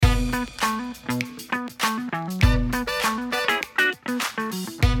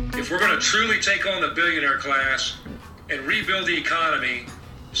truly take on the billionaire class and rebuild the economy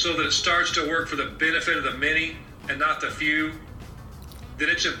so that it starts to work for the benefit of the many and not the few, then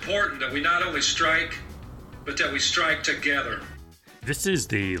it's important that we not only strike, but that we strike together. This is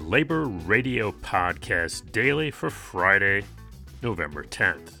the Labor Radio Podcast Daily for Friday, November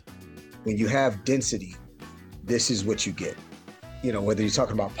 10th. When you have density, this is what you get. You know, whether you're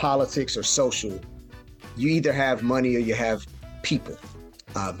talking about politics or social, you either have money or you have people.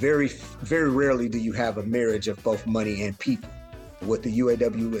 Very, very rarely do you have a marriage of both money and people. What the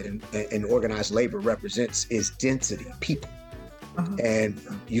UAW and organized labor represents is density, people. And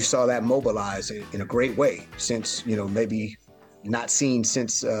you saw that mobilize in a great way since, maybe not seen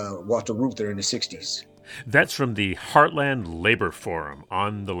since Walter Reuther in the 60s. That's from the Heartland Labor Forum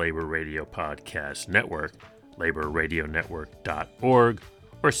on the Labor Radio Podcast Network, laborradionetwork.org,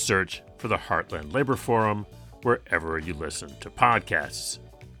 or search for the Heartland Labor Forum wherever you listen to podcasts.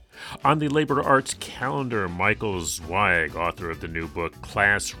 On the Labor Arts calendar, Michael Zweig, author of the new book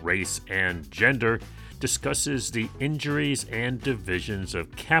Class, Race, and Gender, discusses the injuries and divisions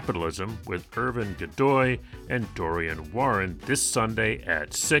of capitalism with Irvin Godoy and Dorian Warren this Sunday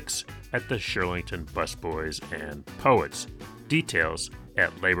at 6 at the Shirlington Busboys and Poets. Details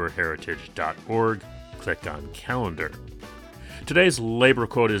at laborheritage.org. Click on calendar. Today's labor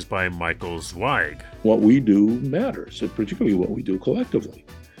quote is by Michael Zweig. What we do matters, and particularly what we do collectively.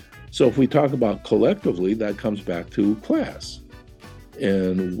 So if we talk about collectively, that comes back to class.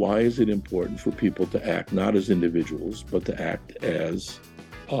 And why is it important for people to act not as individuals, but to act as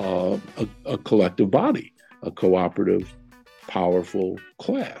a collective body, a cooperative, powerful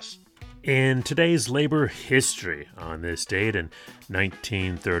class? In today's labor history, on this date in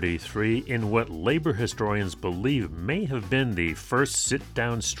 1933, in what labor historians believe may have been the first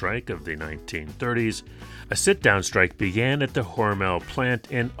sit-down strike of the 1930s, a sit-down strike began at the Hormel plant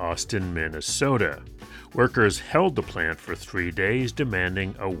in Austin, Minnesota. Workers held the plant for 3 days,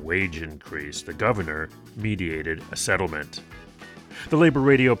 demanding a wage increase. The governor mediated a settlement. The Labor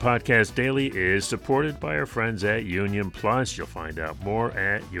Radio Podcast Daily is supported by our friends at Union Plus. You'll find out more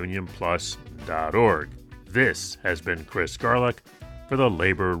at unionplus.org. This has been Chris Garlick for the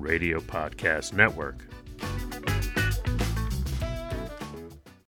Labor Radio Podcast Network.